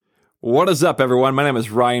What is up, everyone? My name is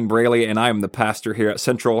Ryan Braley, and I am the pastor here at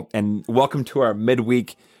Central, and welcome to our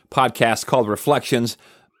midweek podcast called Reflections.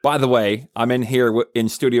 By the way, I'm in here in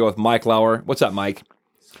studio with Mike Lauer. What's up, Mike?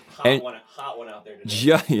 Hot one out there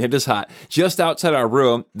today. It is hot. Just outside our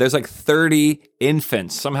room, there's like 30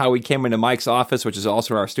 infants. Somehow we came into Mike's office, which is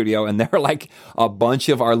also our studio, and there are like a bunch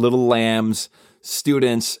of our little lambs,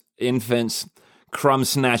 students, infants, crumb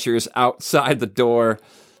snatchers outside the door.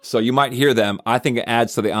 So you might hear them. I think it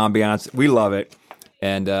adds to the ambiance. We love it.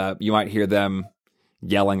 And you might hear them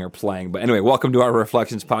yelling or playing. But anyway, welcome to our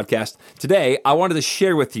Reflections podcast. Today, I wanted to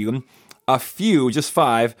share with you a few, just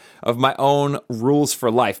 5, of my own rules for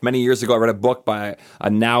life. Many years ago, I read a book by a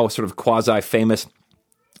now sort of quasi-famous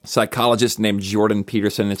psychologist named Jordan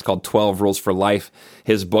Peterson. It's called 12 Rules for Life.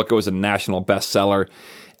 His book, it was a national bestseller.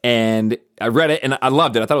 And I read it and I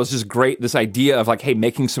loved it. I thought it was just great. This idea of like, hey,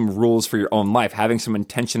 making some rules for your own life, having some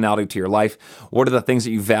intentionality to your life. What are the things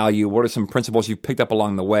that you value? What are some principles you picked up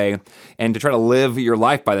along the way? And to try to live your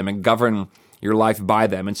life by them and govern your life by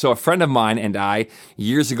them. And so a friend of mine and I,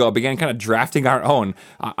 years ago, began kind of drafting our own.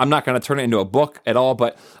 I'm not going to turn it into a book at all,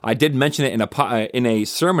 but I did mention it in a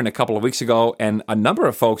sermon a couple of weeks ago, and a number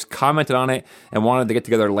of folks commented on it and wanted to get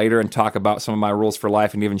together later and talk about some of my rules for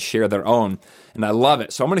life and even share their own. And I love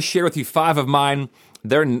it. So I'm going to share with you 5 of mine.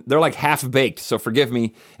 They're like half-baked, so forgive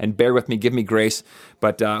me and bear with me, give me grace.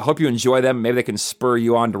 But I hope you enjoy them. Maybe they can spur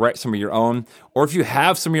you on to write some of your own. Or if you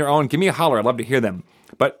have some of your own, give me a holler. I'd love to hear them.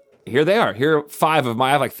 But here they are. Here are 5 of mine.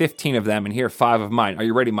 I have like 15 of them, and here are 5 of mine. Are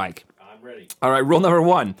you ready, Mike? I'm ready. All right, rule number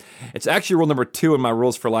 1. It's actually rule number 2 in my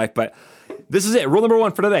rules for life, but this is it. Rule number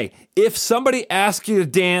 1 for today. If somebody asks you to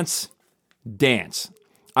dance, dance.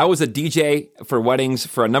 I was a DJ for weddings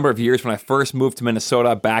for a number of years when I first moved to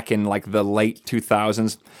Minnesota back in like the late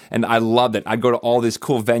 2000s, and I loved it. I'd go to all these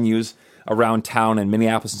cool venues around town in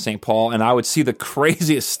Minneapolis and St. Paul, and I would see the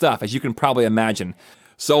craziest stuff, as you can probably imagine.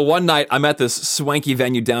 So one night, I'm at this swanky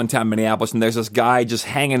venue downtown Minneapolis, and there's this guy just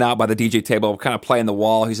hanging out by the DJ table, kind of playing the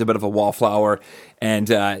wall. He's a bit of a wallflower, and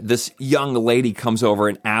this young lady comes over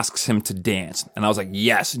and asks him to dance. And I was like,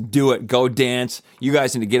 yes, do it. Go dance. You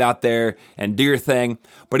guys need to get out there and do your thing.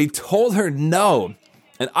 But he told her no,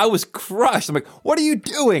 and I was crushed. I'm like, what are you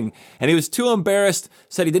doing? And he was too embarrassed,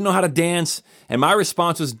 said he didn't know how to dance, and my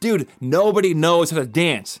response was, dude, nobody knows how to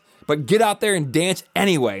dance, but get out there and dance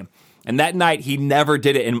anyway. And that night, he never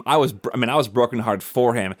did it, and I was brokenhearted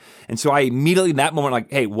for him. And so I immediately, in that moment, like,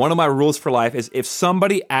 hey, one of my rules for life is if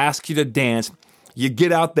somebody asks you to dance, you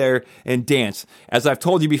get out there and dance. As I've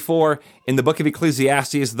told you before, in the book of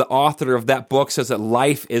Ecclesiastes, the author of that book says that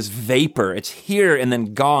life is vapor. It's here and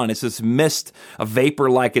then gone. It's this mist of vapor,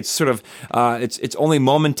 like it's sort of, it's only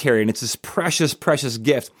momentary, and it's this precious, precious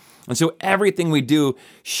gift. And so everything we do,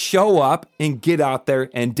 show up and get out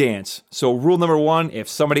there and dance. So rule number 1, if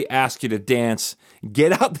somebody asks you to dance,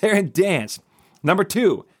 get out there and dance. Number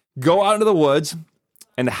 2, go out into the woods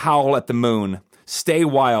and howl at the moon. Stay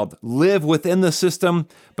wild. Live within the system,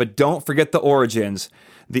 but don't forget the origins,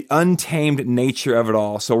 the untamed nature of it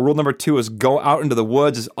all. So rule number 2 is go out into the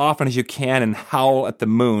woods as often as you can and howl at the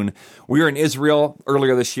moon. We were in Israel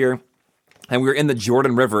earlier this year, and we were in the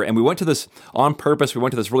Jordan River, and we went to this on purpose. We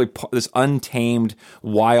went to this untamed,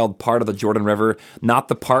 wild part of the Jordan River, not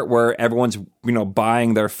the part where everyone's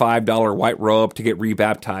buying their $5 white robe to get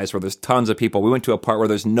rebaptized, where there's tons of people. We went to a part where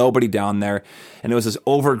there's nobody down there, and it was this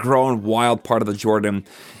overgrown, wild part of the Jordan.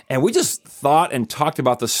 And we just thought and talked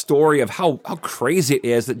about the story of how crazy it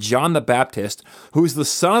is that John the Baptist, who's the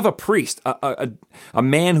son of a priest, a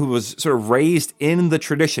man who was sort of raised in the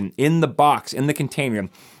tradition, in the box, in the container.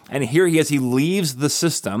 And here he is, he leaves the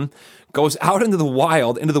system, goes out into the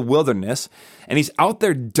wild, into the wilderness, and he's out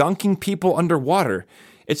there dunking people underwater.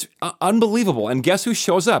 It's unbelievable. And guess who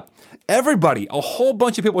shows up? Everybody, a whole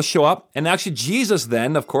bunch of people show up. And actually Jesus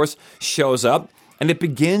then, of course, shows up. And it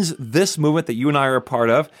begins this movement that you and I are a part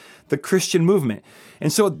of, the Christian movement.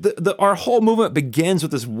 And so our whole movement begins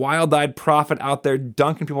with this wild-eyed prophet out there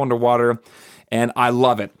dunking people underwater. And I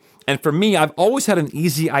love it. And for me, I've always had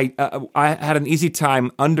I had an easy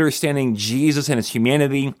time understanding Jesus and his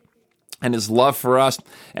humanity and his love for us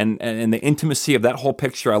and the intimacy of that whole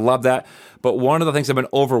picture. I love that. But one of the things I've been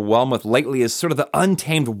overwhelmed with lately is sort of the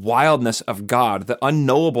untamed wildness of God, the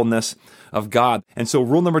unknowableness of God. And so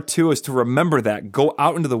rule number 2 is to remember that. Go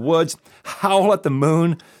out into the woods, howl at the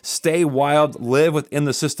moon, stay wild, live within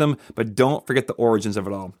the system, but don't forget the origins of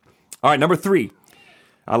it all. All right, number 3.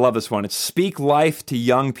 I love this one. It's speak life to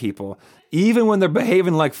young people, even when they're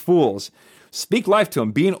behaving like fools. Speak life to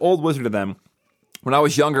them. Be an old wizard to them. When I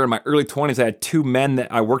was younger, in my early 20s, I had two men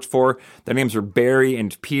that I worked for. Their names were Barry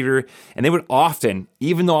and Peter. And they would often,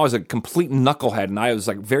 even though I was a complete knucklehead and I was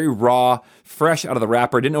like very raw, fresh out of the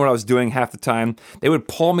wrapper, didn't know what I was doing half the time, they would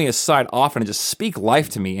pull me aside often and just speak life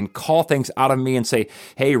to me and call things out of me and say,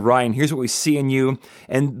 hey, Ryan, here's what we see in you.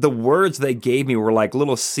 And the words they gave me were like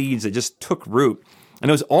little seeds that just took root. And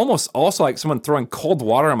it was almost also like someone throwing cold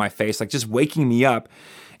water on my face, like just waking me up.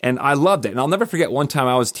 And I loved it. And I'll never forget one time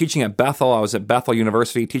I was teaching at Bethel. I was at Bethel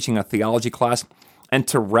University teaching a theology class. And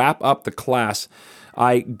to wrap up the class,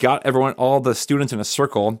 I got all the students in a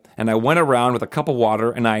circle, and I went around with a cup of water,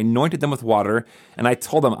 and I anointed them with water, and I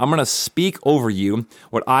told them, I'm going to speak over you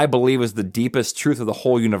what I believe is the deepest truth of the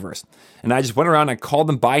whole universe. And I just went around and called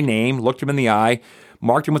them by name, looked them in the eye,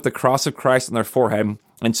 marked them with the cross of Christ on their forehead,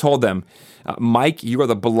 and told them, Mike, you are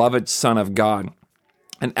the beloved Son of God.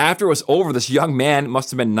 And after it was over, this young man,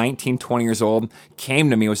 must have been 19, 20 years old,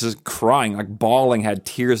 came to me, was just crying, like bawling, had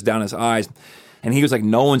tears down his eyes. And he was like,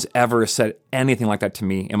 no one's ever said anything like that to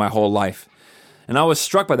me in my whole life. And I was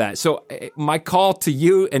struck by that. So my call to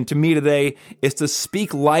you and to me today is to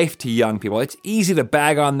speak life to young people. It's easy to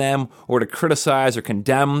bag on them or to criticize or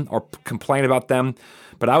condemn or complain about them.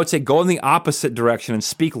 But I would say go in the opposite direction and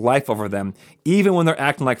speak life over them, even when they're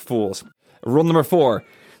acting like fools. Rule number 4.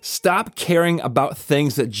 Stop caring about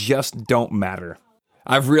things that just don't matter.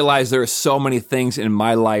 I've realized there are so many things in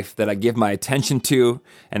my life that I give my attention to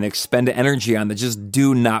and expend energy on that just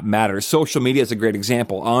do not matter. Social media is a great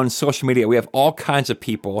example. On social media, we have all kinds of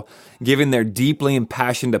people giving their deeply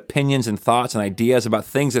impassioned opinions and thoughts and ideas about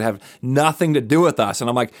things that have nothing to do with us. And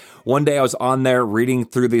I'm like, one day I was on there reading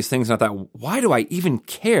through these things and I thought, why do I even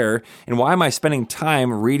care? And why am I spending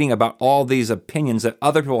time reading about all these opinions that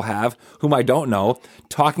other people have, whom I don't know,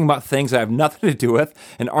 talking about things that have nothing to do with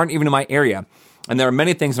and aren't even in my area? And there are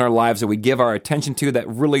many things in our lives that we give our attention to that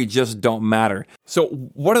really just don't matter. So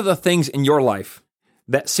what are the things in your life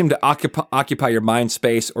that seem to occupy your mind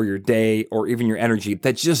space or your day or even your energy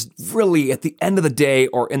that just really at the end of the day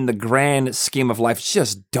or in the grand scheme of life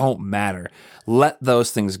just don't matter? Let those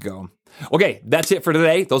things go. Okay, that's it for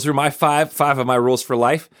today. Those are my five of my rules for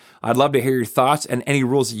life. I'd love to hear your thoughts and any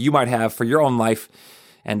rules that you might have for your own life.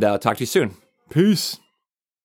 And I'll talk to you soon. Peace.